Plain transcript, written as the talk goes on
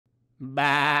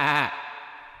Bah.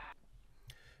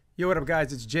 Yo, what up,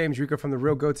 guys? It's James Rico from The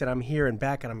Real Goats, and I'm here and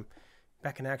I'm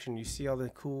back in action. You see all the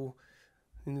cool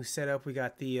new setup. We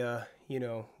got the, we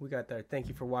got the thank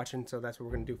you for watching. So that's what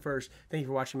we're going to do first. Thank you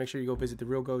for watching. Make sure you go visit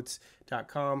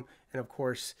therealgoats.com. And of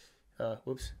course,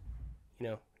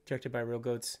 directed by Real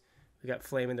Goats. We got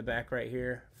Flame in the back right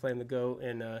here. Flame the Goat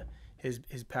and his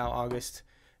pal August,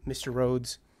 Mr.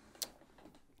 Rhodes.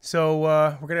 So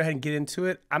we're going to go ahead and get into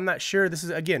it. I'm not sure. This is,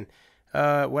 again,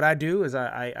 what I do is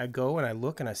I go and I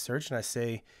look and I search and I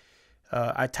say,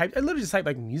 I literally just type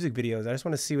like music videos. I just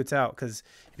want to see what's out, because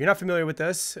if you're not familiar with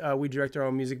us, we direct our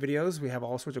own music videos. We have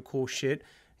all sorts of cool shit.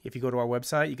 If you go to our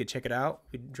website, you can check it out.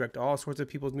 We direct all sorts of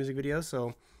people's music videos.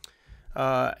 So,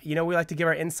 we like to give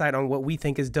our insight on what we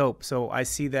think is dope. So I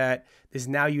see that this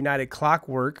Now United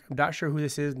Clockwork. I'm not sure who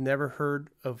this is. Never heard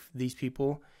of these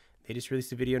people. They just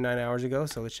released a video 9 hours ago.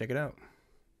 So let's check it out.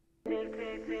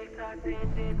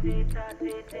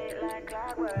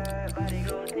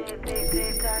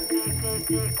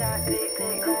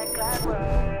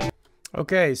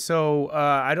 Okay, so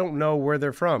I don't know where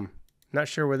they're from. Not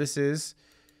sure where this is,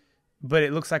 but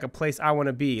it looks like a place I want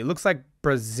to be. It looks like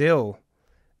Brazil.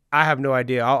 I have no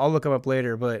idea. I'll look them up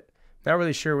later, but not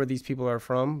really sure where these people are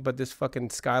from. But this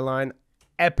fucking skyline,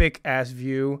 epic ass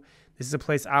view. This is a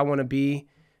place I want to be.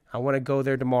 I want to go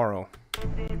there tomorrow.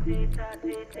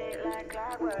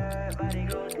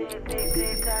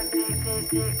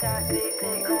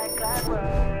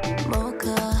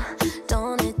 Mocha,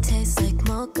 don't it taste like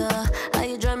mocha? How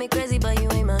you drive me crazy, but you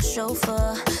ain't my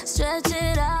chauffeur. Stretch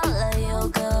it out like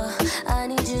yoga. I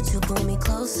need you to pull me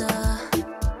closer.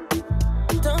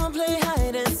 Don't play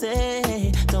hide and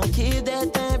seek. Don't keep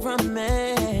that thing from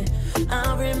me.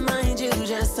 I'll remind you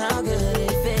just how good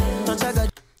it feels.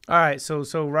 All right, so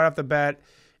right off the bat,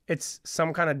 it's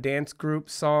some kind of dance group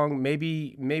song.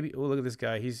 Maybe. Oh, look at this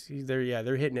guy. He's there. Yeah,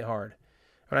 they're hitting it hard.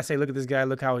 When I say look at this guy,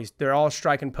 look how they're all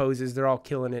striking poses. They're all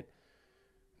killing it.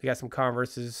 They got some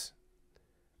Converses.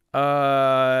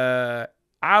 I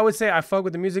would say I fuck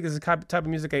with the music. This is the type of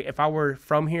music, if I were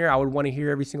from here, I would want to hear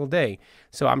every single day.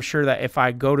 So I'm sure that if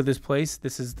I go to this place,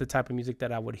 this is the type of music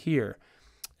that I would hear.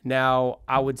 Now,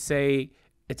 I would say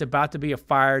it's about to be a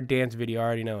fire dance video. I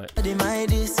already know it.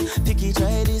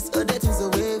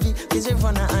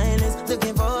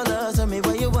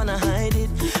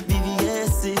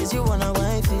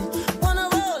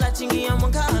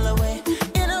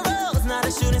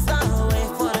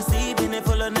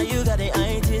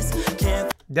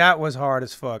 That was hard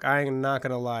as fuck. I ain't not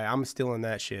gonna lie. I'm stealing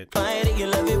that shit.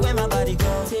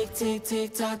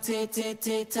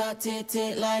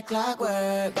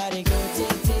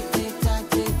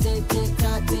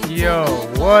 Yo,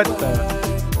 what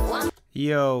the?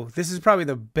 Yo, this is probably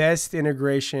the best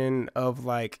integration of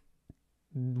like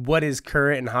what is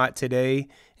current and hot today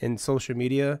in social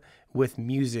media with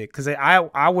music. Because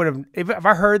I would have, if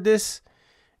I heard this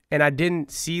and I didn't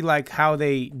see like how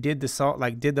they did the song,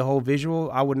 like did the whole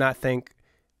visual, I would not think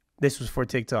this was for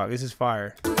TikTok. This is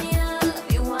fire.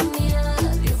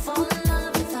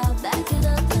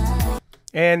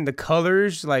 And the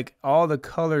colors, like all the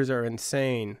colors are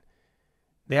insane.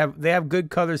 They have good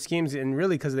color schemes, and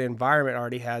really because the environment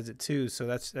already has it too. So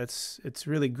it's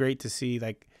really great to see,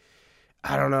 like,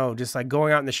 I don't know, just like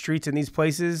going out in the streets in these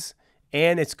places.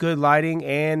 And it's good lighting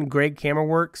and great camera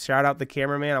work. Shout out the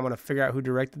cameraman. I'm going to figure out who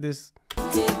directed this.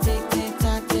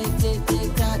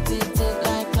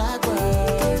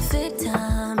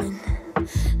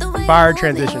 Fire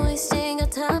transition.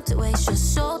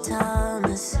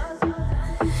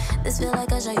 This feel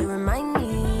like I show you remind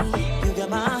me. You got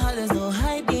my heart, there's no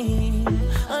hiding.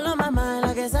 All on my mind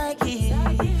like a psyche.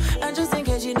 And just in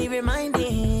case you need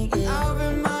reminding, I'll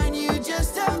remind you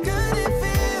just how good it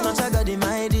feels. Don't I got the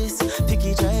Midas,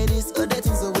 picky try this, oh that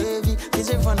thing's so wavy.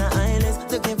 Vision from the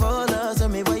islands, looking for love, tell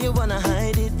me where you wanna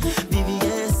hide it.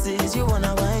 BBS is you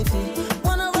wanna wifey.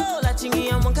 Wanna roll like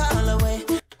chingy and one call away.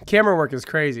 Camera work is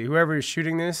crazy. Whoever is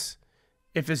shooting this,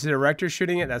 if it's the director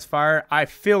shooting it, that's fire. I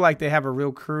feel like they have a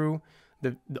real crew.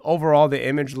 The overall, the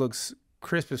image looks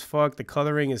crisp as fuck. The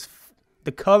coloring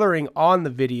on the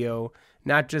video,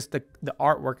 not just the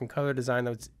artwork and color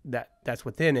design that's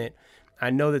within it. I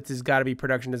know that this has got to be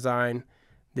production design.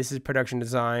 This is production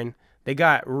design. They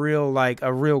got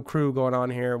a real crew going on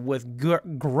here with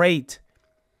great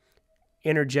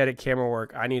energetic camera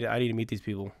work. I need to meet these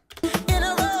people. In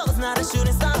a row, it's not a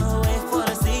shooting star away for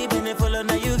the sleep and full of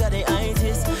now you got the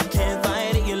itis. Can't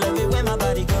fight it, you love it when my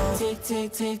body goes tick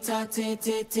tick tick tock tick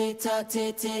tick tick tock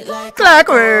tick tick like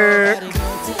Clockwork. Tick tick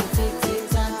tick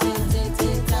tock tick tick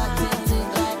tick tock tick tick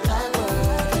like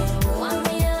clockwork. Want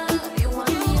me up, you want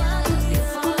me up, you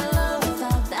fall in love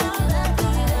without that.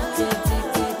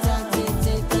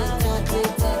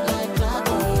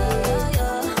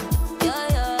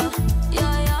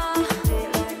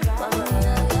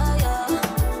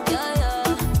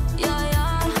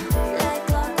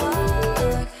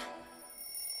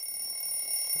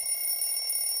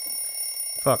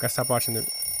 Fuck, I stopped watching the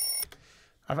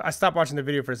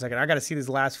video for a second. I gotta see this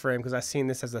last frame because I seen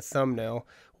this as a thumbnail.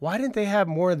 Why didn't they have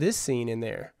more of this scene in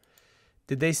there?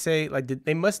 Did they say, like,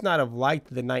 they must not have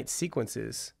liked the night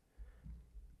sequences.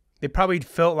 They probably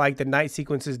felt like the night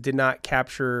sequences did not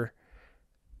capture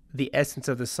the essence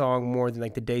of the song more than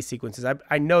like the day sequences.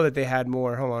 I know that they had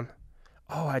more. Hold on.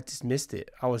 Oh, I just missed it.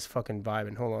 I was fucking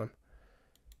vibing. Hold on.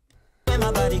 When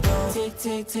my body go tick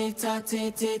tick tick tock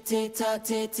tick tick tick tock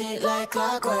tick tick like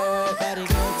clockwork. Body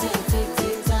go tick tick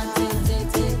tick tock tick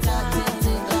tick tick tock tick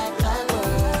tick like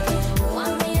clockwork. You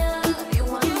want me up, you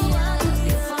want me up,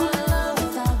 you fall in love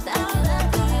without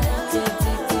that. Tick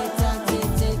tick tick tock tick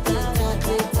tick tick tock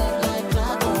tick tick like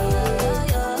clockwork.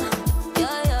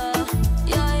 Yeah yeah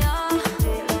yeah yeah.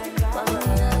 Want me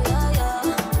up, yeah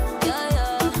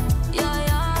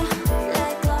yeah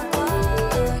like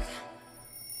clockwork.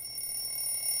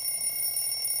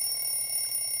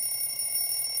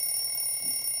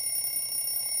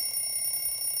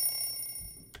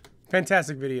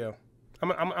 Fantastic video.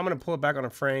 I'm gonna pull it back on a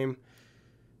frame.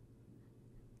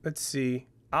 Let's see.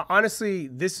 Honestly,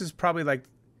 this is probably like,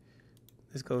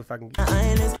 let's go if I can.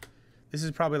 This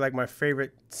is probably like my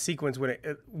favorite sequence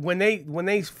when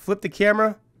they flip the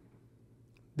camera.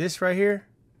 This right here.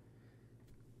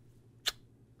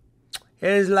 It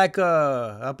is like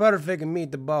a perfect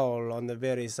meatball on the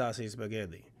very saucy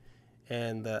spaghetti,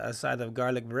 and a side of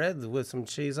garlic bread with some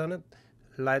cheese on it,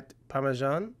 light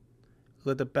parmesan.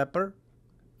 Little pepper.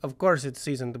 Of course, it's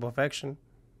seasoned to perfection.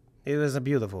 It is a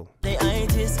beautiful.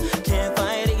 Can't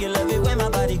fight it, you love it when my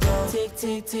body go tick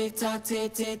tick tick tock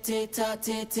tick tick tick tock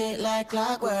tick tick like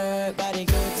clockwork. Body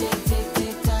go tick tick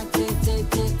tick tock tick tick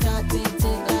tick tock tick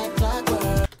tick like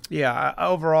clockwork. Yeah,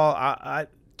 overall,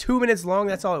 2 minutes long.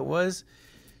 That's all it was.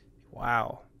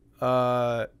 Wow.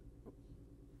 I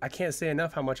can't say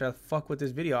enough how much I fuck with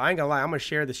this video. I ain't gonna lie. I'm gonna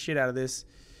share the shit out of this.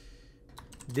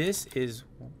 This is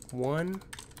one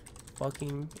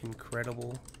fucking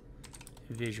incredible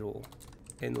visual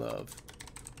in love.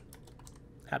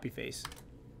 Happy face.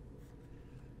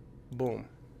 Boom.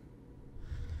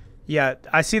 Yeah,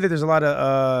 I see that there's a lot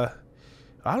of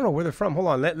I don't know where they're from. Hold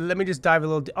on. Let me just dive a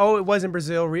little. Oh, it was in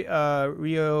Brazil.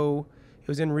 Rio. It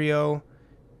was in Rio.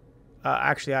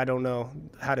 Actually, I don't know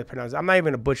how to pronounce it. I'm not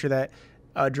even gonna butcher that.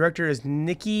 Director is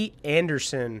Nikki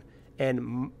Anderson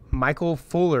and Michael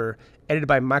Fuller. Edited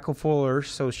by Michael Fuller,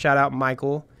 so shout out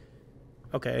Michael.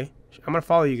 Okay, I'm gonna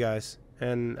follow you guys,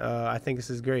 and I think this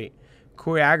is great.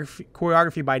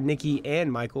 Choreography by Nikki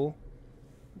and Michael.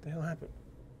 What the hell happened?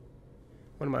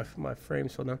 One of my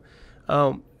frames fell down.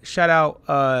 Shout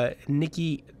out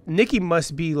Nikki. Nikki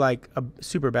must be like a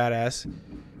super badass.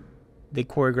 They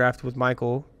choreographed with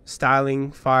Michael.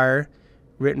 Styling fire.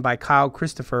 Written by Kyle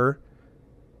Christopher.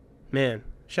 Man,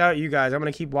 shout out you guys. I'm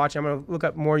gonna keep watching. I'm gonna look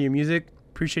up more of your music.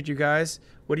 Appreciate you guys.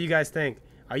 What do you guys think?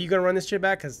 Are you gonna run this shit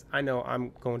back? Because I know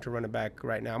I'm going to run it back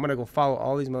right now. I'm gonna go follow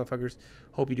all these motherfuckers.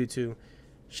 Hope you do too.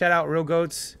 Shout out Real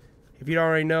Goats. If you don't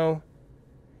already know,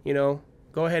 you know,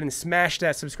 go ahead and smash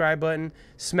that subscribe button,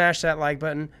 smash that like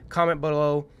button, comment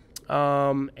below.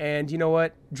 And you know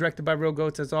what? Directed by Real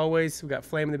Goats as always. We got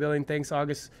Flame in the building. Thanks,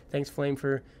 August. Thanks, Flame,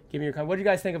 for giving your comment. What do you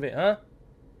guys think of it, huh?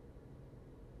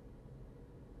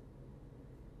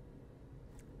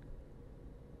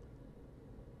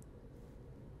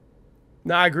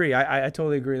 No, I agree. I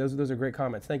totally agree. Those are great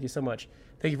comments. Thank you so much.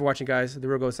 Thank you for watching, guys.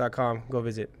 TheRealGhost.com. Go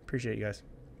visit. Appreciate you guys.